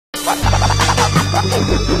I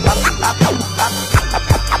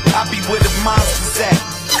be where the monsters at.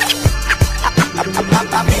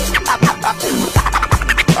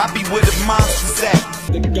 I be where the monsters at.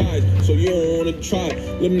 The guys, so you don't wanna try.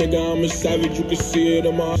 Little nigga, I'm a savage, you can see it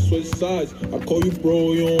on my switch sides. I call you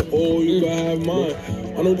bro, you don't owe, you can have mine.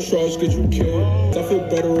 I don't trust, get you killed. I feel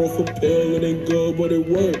better off a pill, it ain't good, but it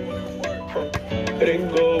work. It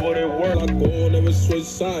ain't good, but it work. I go, never switch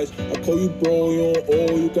sides. I call you bro, you don't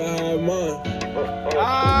owe, you can have mine.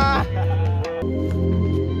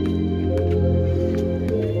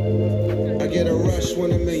 I get a rush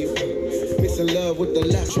when I'm in you. Mixing love with the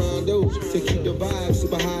left trying to keep the vibe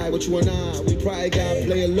super high. What you and I, we probably gotta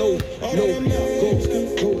play a low. No,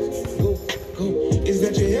 go. Is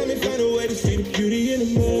that you help me find a way to see the beauty in the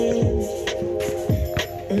moment?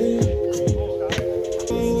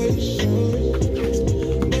 Always show.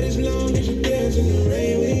 But as long as you dance in the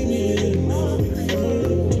rain with me in the morning.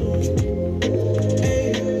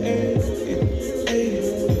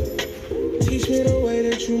 Teach me the way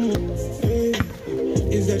that you move.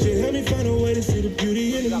 Is that you help me find a way to see the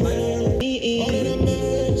beauty in the man? All that I'm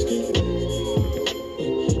asking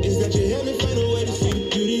is that you help me find a way to see the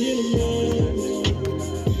beauty in the man.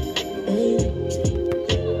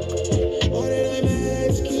 All that I'm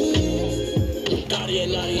asking. Gotti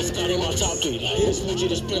and Nutty, Scotty my top three. This Fuji,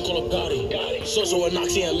 the sprinkle of Gotti. So and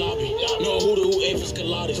Noxie and Lobby. No who ate for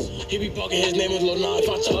Scalatis. He be bugging, his name is Lil Nas. If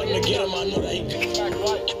I tell him to get him, I know that he can.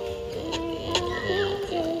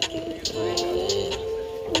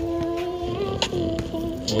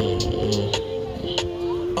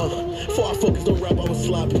 Before I focused on rap, I was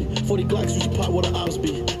sloppy. 40 Glocks used to pop where the ops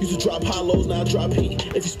be. Used to drop high lows, now I drop heat.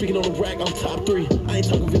 If you speaking on the rack, I'm top 3. I ain't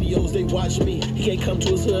talking videos, they watch me. He can't come to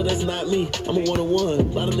his hood, that's not me. I'm a one-on-one. A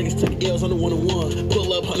lot of niggas take L's on the one-on-one.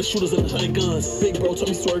 Pull up 100 shooters and 100 guns. Big bro told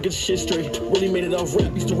me swear, get the shit straight. Really made it off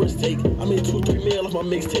rap, used to risk take. I made 2-3 mil off my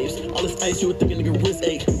mixtapes. All this ice, you would think a nigga wrist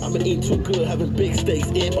ache. I've been eating too good, having big steaks.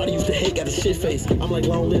 Everybody used to hate, got a shit face. I'm like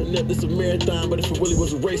long live nip, this a marathon, but if it really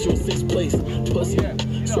was a race, you in 6th place. Pussy,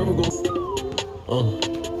 server go.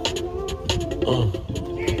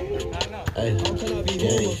 Hey. How can I be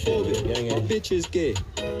homophobic? My bitch is gay.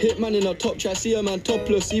 Hitman in a top try, see a man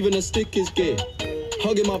topless, even a stick is gay.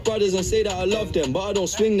 Hugging my brothers and say that I love them, but I don't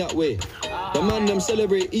swing that way. The man them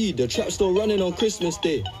celebrate Eid, the trap still running on Christmas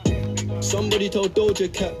Day. Somebody told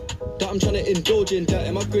Doja Cat that I'm trying to indulge in that.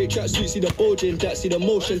 In my great tracksuit, see the bulge in that, see the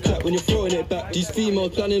motion clap when you're throwing it back. These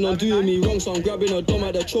females planning on doing me wrong, so I'm grabbing a dome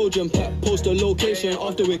at the Trojan pack. Post the location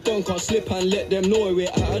after we're gone, can't slip and let them know where we're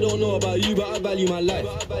at. I don't know about you, but I value my life.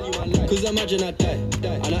 Cause imagine I die,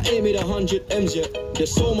 and I ain't made 100 M's yet.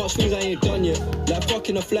 There's so much things I ain't done yet, like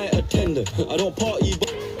fucking a flight attendant. I don't party,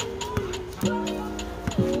 but